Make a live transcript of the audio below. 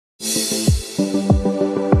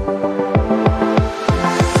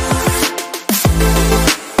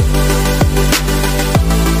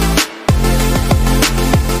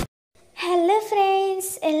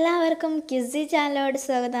Quizzy ചാനലോട്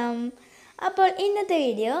സ്വാഗതം. അപ്പോൾ ഇന്നത്തെ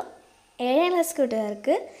വീഡിയോ 7ാം ക്ലാസ്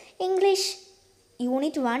കൂട്ടുകാർക്ക് ഇംഗ്ലീഷ്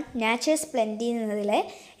യൂണിറ്റ് 1 നാച്ചുറൽ സ്പ്ലെൻഡി എന്നതിലെ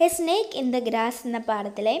A snake in the grass എന്ന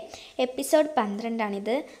പാഠത്തിലെ എപ്പിസോഡ് 12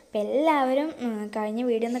 ആണിത്. അപ്പോൾ എല്ലാവരും കഴിഞ്ഞ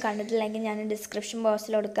വീഡിയോ ഒന്ന് കണ്ടിട്ടില്ലെങ്കിൽ ഞാൻ ഡിസ്ക്രിപ്ഷൻ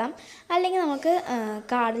ബോക്സിൽ കൊടുക്കാം, അല്ലെങ്കിൽ നമുക്ക്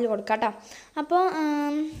കാർഡിൽ കൊടുക്കാം കേട്ടോ. അപ്പോൾ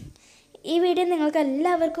ഈ വീഡിയോ നിങ്ങൾക്ക്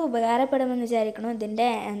എല്ലാവർക്കും ഉപകാരപ്പെടുമെന്ന് വിചാരിക്കണം. ഇതിൻ്റെ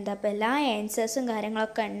എല്ലാ ആൻസേഴ്സും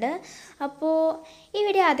കാര്യങ്ങളൊക്കെ ഉണ്ട്. അപ്പോൾ ഈ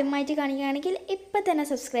വീഡിയോ ആദ്യമായിട്ട് കാണിക്കുകയാണെങ്കിൽ ഇപ്പം തന്നെ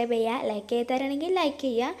സബ്സ്ക്രൈബ് ചെയ്യുക, ലൈക്ക് ചെയ്ത് തരണമെങ്കിൽ ലൈക്ക്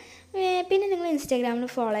ചെയ്യുക, പിന്നെ നിങ്ങൾ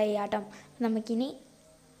ഇൻസ്റ്റാഗ്രാമിൽ ഫോളോ ചെയ്യുക കേട്ടോ. നമുക്കിനി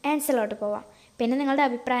ആൻസറിലോട്ട് പോവാം. പിന്നെ നിങ്ങളുടെ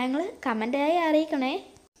അഭിപ്രായങ്ങൾ കമൻറ്റായി അറിയിക്കണേ.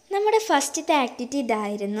 നമ്മുടെ ഫസ്റ്റത്തെ ആക്ടിവിറ്റി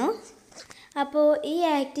ഇതായിരുന്നു. അപ്പോൾ ഈ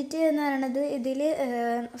ആക്ടിവിറ്റി എന്ന് പറയുന്നത് ഇതിൽ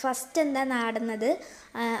ഫസ്റ്റ് എന്താ നടന്നത്,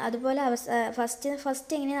 അതുപോലെ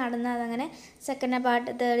ഫസ്റ്റ് എങ്ങനെ നടന്നത്, അങ്ങനെ സെക്കൻഡ് പാർട്ട്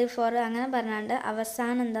 3, 4 അങ്ങനെ പറഞ്ഞാണ്ട്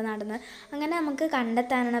അവസാനം എന്താ നടന്നത് അങ്ങനെ നമുക്ക്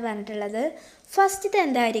കണ്ടെത്താനാണ് പറഞ്ഞിട്ടുള്ളത്. ഫസ്റ്റത്തെ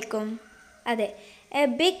എന്തായിരിക്കും? അതെ, A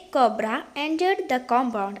big cobra entered the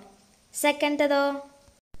compound. സെക്കൻഡതോ,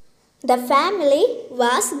 the family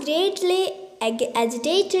was greatly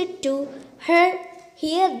agitated to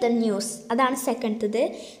here the news. അതാണ് സെക്കൻഡത്.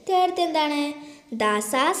 തേർഡ് എന്താണ്?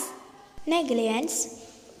 Dasa's negligence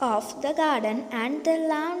of the garden and the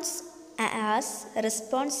ലൗൺസ് as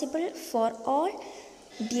responsible for all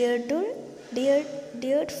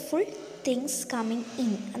ഡിയർഫുൾ things coming in.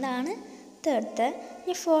 അതാണ് തേർഡ്.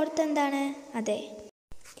 ഇനി ഫോർത്ത് എന്താണ്? അതെ,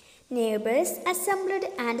 neighbours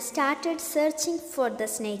അസംബ്ലഡ് and started searching for the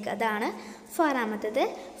snake. അതാണ് ഫോറാമത്തത്.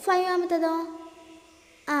 ഫൈവാമത്തതോ,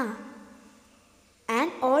 an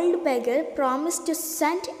old beggar promised to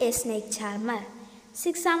send a snake charmer.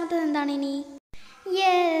 സിക്സാമത്തത് എന്താണ് ഇനി?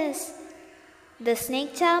 Yes, the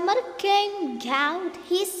snake charmer came, gave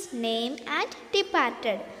his name and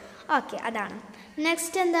departed. Okay, അതാണ്.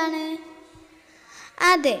 Next എന്താണ്?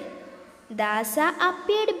 അതെ, ദാസ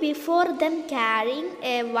appeared before them carrying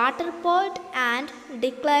a water pot and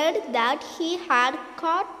declared that he had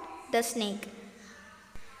caught the snake.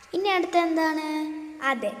 ഇനി അടുത്ത എന്താണ്?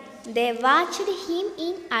 അതെ, they watched him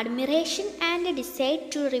in admiration and decided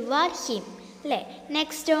to reward him. അല്ലേ?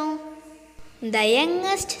 Nexto, the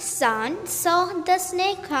youngest son saw the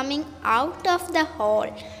snake coming out of the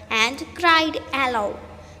hole and cried aloud.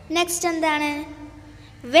 Next എന്താണ്?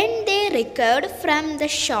 when they recovered from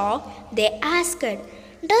the shock they asked,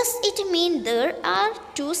 does it mean there are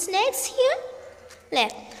 2 snakes here? അല്ലേ?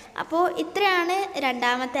 അപ്പോൾ ഇത്രയാണ്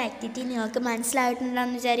രണ്ടാമത്തെ activity. നിങ്ങൾക്ക്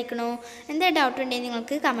മനസ്സിലായിട്ടുണ്ടെന്ന് വിചാരിക്കണോ? എന്തെങ്കിലും doubt ഉണ്ടെങ്കിൽ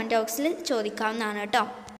നിങ്ങൾക്ക് comment ബോക്സിൽ ചോദിക്കാവുന്നതാണ് കേട്ടോ.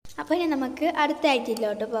 അപ്പോൾ ഇനി നമുക്ക് അടുത്ത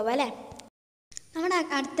ആക്ടിവിറ്റിയിലോട്ട് പോവാം അല്ലേ. നമ്മുടെ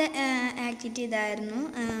അടുത്ത ആക്ടിവിറ്റി ഇതായിരുന്നു.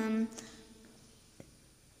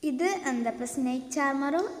 ഇത് ഇപ്പോൾ സ്നേക്ക്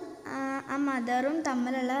ചാർമറും ആ മദറും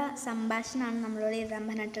തമ്മിലുള്ള സംഭാഷണമാണ് നമ്മളോട് എഴുതാൻ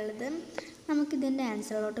പറഞ്ഞിട്ടുള്ളത്. നമുക്കിതിൻ്റെ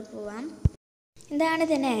ആൻസറിലോട്ട് പോവാം. ഇതാണ്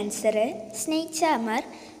ഇതിൻ്റെ answer. Snake charmer,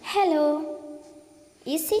 hello,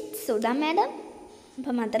 is it Sudha madam?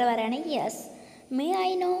 അപ്പോൾ മദർ പറയാണ് yes. May I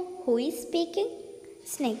know who is speaking?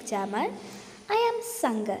 Snake charmer, I am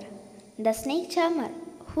സങ്കർ, the snake charmer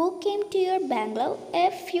who came to your bungalow a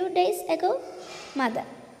few days ago. Mother,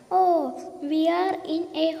 oh, we are in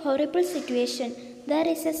a horrible situation. There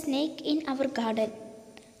is a snake in our garden.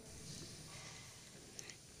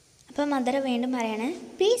 അപ്പോൾ mother വീണ്ടും പറയാണ്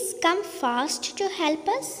please come fast to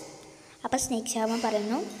help us. അപ്പോൾ snake charmer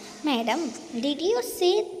പറയുന്നു, madam, did you see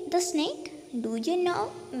the snake? Do you know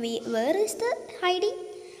where is the hiding?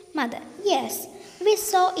 Mother, yes, V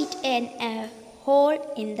so it in A whole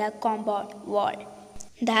in the compound wall.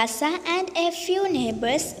 Dasa and A few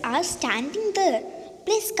neighbours R standing there.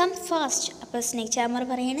 Please come fast. അപ്പോൾ snake charmer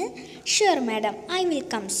പറയാണ് sure madam, I will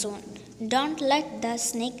come soon. Don't let the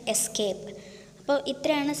snake escape. അപ്പോൾ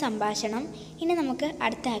ഇത്രയാണ് സംഭാഷണം. ഇനി നമുക്ക്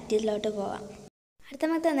അടുത്ത ആക്ടിവിറ്റിയിലോട്ട് പോവാം. അടുത്ത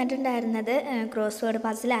നമുക്ക് തന്നിട്ടുണ്ടായിരുന്നത് ക്രോസ് വേർഡ്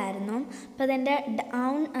പസിലായിരുന്നു. അപ്പോൾ അതിൻ്റെ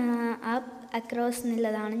ഡൗൺ അപ്പ് അക്രോസ്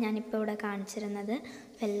എന്നുള്ളതാണ് ഞാനിപ്പോൾ ഇവിടെ കാണിച്ചിരുന്നത്.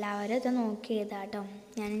 അപ്പോൾ എല്ലാവരും ഇത് നോക്കി എഴുതാട്ടോ.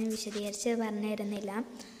 ഞാനിനി വിശദീകരിച്ച് പറഞ്ഞു തരുന്നില്ല.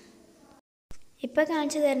 ഇപ്പോൾ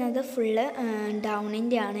കാണിച്ചു തരുന്നത് ഫുള്ള്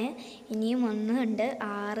ഡൗണിൻ്റെ ആണ്. ഇനിയും ഒന്നുണ്ട്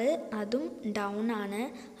 6, അതും ഡൗൺ ആണ്.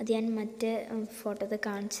 അത് ഞാൻ മറ്റേ ഫോട്ടോയിൽ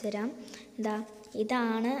കാണിച്ചു തരാം.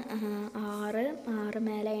 ഇതാണ് 6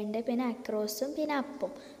 മേലെയുണ്ട്, പിന്നെ അക്രോസും പിന്നെ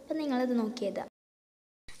അപ്പും. അപ്പോൾ നിങ്ങളിത് നോക്കിയതാണ്.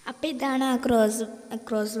 അപ്പോൾ ഇതാണ് ആ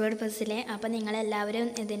ക്രോസ് വേർഡ് പസിൽ. അപ്പോൾ നിങ്ങളെല്ലാവരും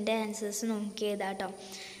ഇതിൻ്റെ ആൻസേഴ്സ് നോക്കി എഴുതാട്ടോ.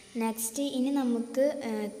 നെക്സ്റ്റ് ഇനി നമുക്ക്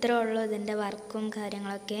ഇത്ര ഉള്ളൂ ഇതിൻ്റെ വർക്കും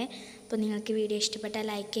കാര്യങ്ങളൊക്കെ. അപ്പോൾ നിങ്ങൾക്ക് വീഡിയോ ഇഷ്ടപ്പെട്ടാൽ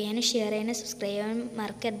ലൈക്ക് ചെയ്യാനും ഷെയർ ചെയ്യാനും സബ്സ്ക്രൈബ് ചെയ്യാനും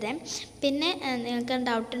മറക്കരുത്. പിന്നെ നിങ്ങൾക്ക്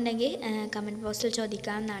ഡൗട്ട് ഉണ്ടെങ്കിൽ കമൻറ്റ് ബോക്സിൽ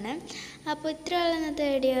ചോദിക്കാവുന്നതാണ്. അപ്പോൾ ഇത്ര ഉള്ള ഇന്നത്തെ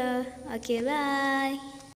വീഡിയോ. Okay, by.